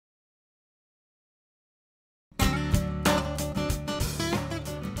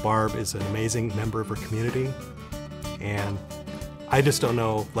Barb is an amazing member of her community, and I just don't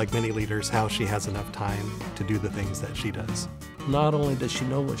know, like many leaders, how she has enough time to do the things that she does. Not only does she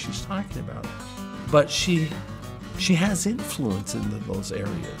know what she's talking about, but she has influence in those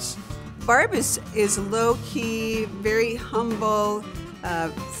areas. Barb is low-key, very humble,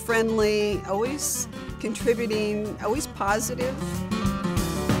 friendly, always contributing, always positive.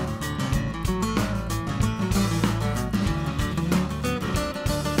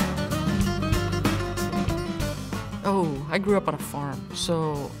 Oh, I grew up on a farm,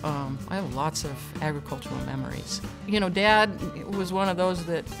 so I have lots of agricultural memories. You know, Dad was one of those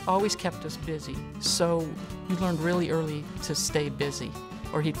that always kept us busy, so you learned really early to stay busy,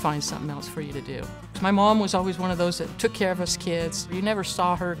 or he'd find something else for you to do. My mom was always one of those that took care of us kids. You never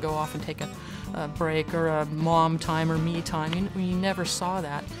saw her go off and take a break or a mom time or me time. You never saw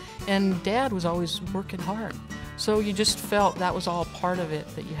that. And Dad was always working hard. So you just felt that was all part of it,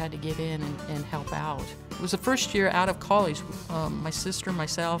 that you had to get in and help out. It was the first year out of college. My sister,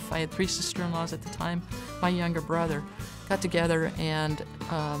 myself, I had 3 sister-in-laws at the time, my younger brother, got together and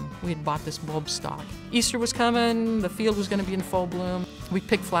we had bought this bulb stock. Easter was coming, the field was going to be in full bloom. We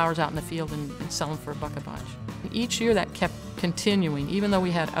picked flowers out in the field and sell them for $1 a bunch. Each year that kept continuing, even though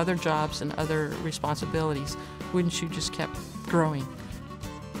we had other jobs and other responsibilities. Wouldn't Shoe just kept growing.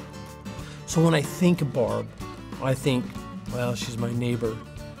 So when I think of Barb, I think, well, she's my neighbor,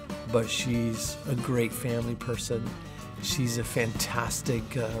 but she's a great family person. She's a fantastic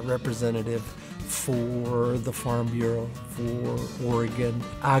representative for the Farm Bureau, for Oregon,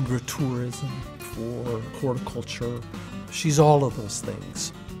 agritourism, for horticulture. She's all of those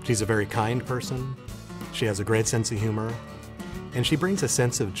things. She's a very kind person. She has a great sense of humor, and she brings a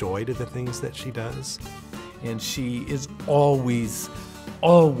sense of joy to the things that she does. And she is always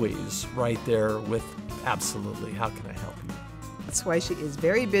right there with, absolutely, how can I help you? That's why she is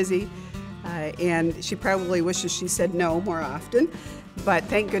very busy, and she probably wishes she said no more often, but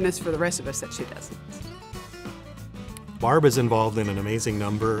thank goodness for the rest of us that she doesn't. Barb is involved in an amazing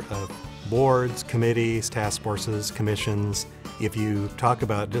number of boards, committees, task forces, commissions. If you talk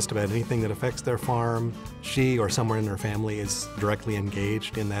about just about anything that affects their farm, she or someone in her family is directly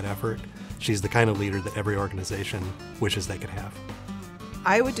engaged in that effort. She's the kind of leader that every organization wishes they could have.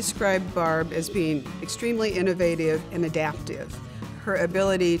 I would describe Barb as being extremely innovative and adaptive. Her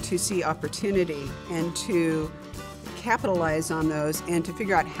ability to see opportunity and to capitalize on those and to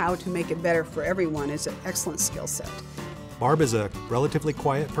figure out how to make it better for everyone is an excellent skill set. Barb is a relatively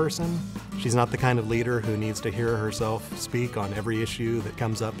quiet person. She's not the kind of leader who needs to hear herself speak on every issue that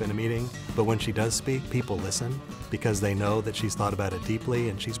comes up in a meeting. But when she does speak, people listen because they know that she's thought about it deeply,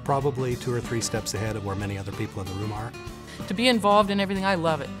 and she's probably 2 or 3 steps ahead of where many other people in the room are. To be involved in everything, I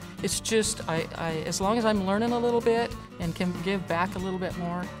love it. It's just, as long as I'm learning a little bit and can give back a little bit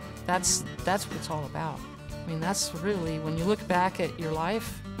more, that's what it's all about. I mean, that's really, when you look back at your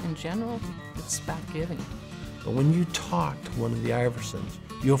life in general, it's about giving. But when you talk to one of the Iversons,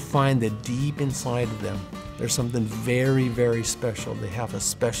 you'll find that deep inside of them, there's something very, very special. They have a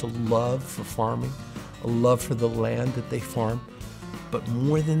special love for farming, a love for the land that they farm, but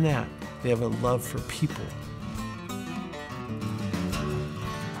more than that, they have a love for people.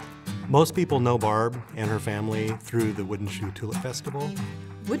 Most people know Barb and her family through the Wooden Shoe Tulip Festival.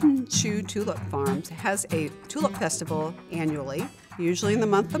 Wooden Shoe Tulip Farms has a tulip festival annually, usually in the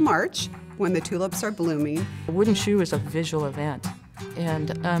month of March when the tulips are blooming. Wooden Shoe is a visual event,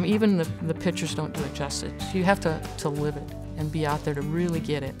 and even the pictures don't do it justice. You have to live it and be out there to really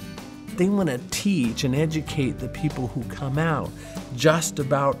get it. They want to teach and educate the people who come out just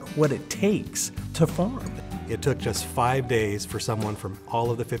about what it takes to farm. It took just 5 days for someone from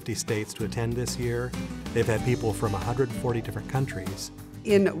all of the 50 states to attend this year. They've had people from 140 different countries.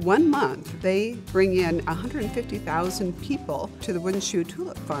 In 1 month, they bring in 150,000 people to the Wooden Shoe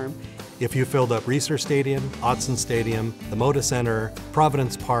Tulip Farm. If you filled up Reser Stadium, Autzen Stadium, the Moda Center,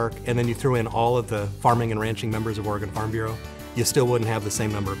 Providence Park, and then you threw in all of the farming and ranching members of Oregon Farm Bureau, you still wouldn't have the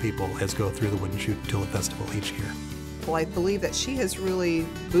same number of people as go through the Wooden Shoe Tulip Festival each year. Well, I believe that she has really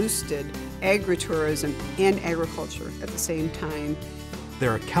boosted agritourism and agriculture at the same time.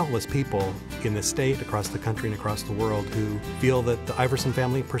 There are countless people in the state, across the country, and across the world who feel that the Iverson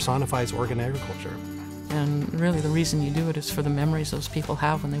family personifies Oregon agriculture. And really the reason you do it is for the memories those people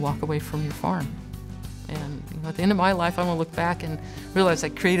have when they walk away from your farm. And you know, at the end of my life, I want to look back and realize I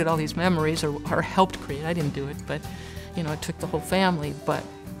created all these memories or helped create. I didn't do it, but you know, it took the whole family, but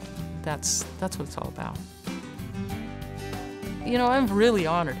that's what it's all about. You know, I'm really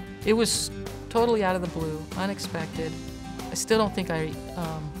honored. It was totally out of the blue, unexpected. I still don't think I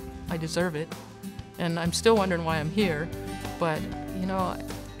deserve it, and I'm still wondering why I'm here. But you know,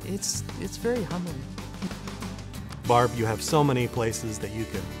 it's very humbling. Barb, you have so many places that you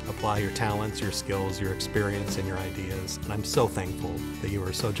could apply your talents, your skills, your experience, and your ideas, and I'm so thankful that you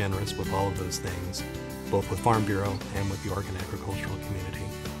are so generous with all of those things, both with Farm Bureau and with the Oregon agricultural community.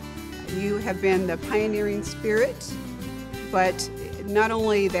 You have been the pioneering spirit, but not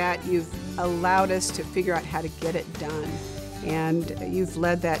only that, you've allowed us to figure out how to get it done. And you've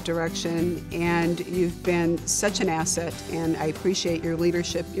led that direction, and you've been such an asset, and I appreciate your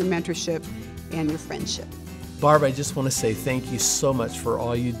leadership, your mentorship, and your friendship. Barb, I just want to say thank you so much for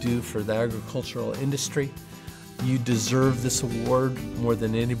all you do for the agricultural industry. You deserve this award more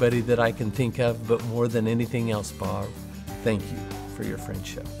than anybody that I can think of, but more than anything else, Barb, thank you for your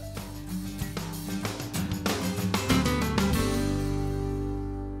friendship.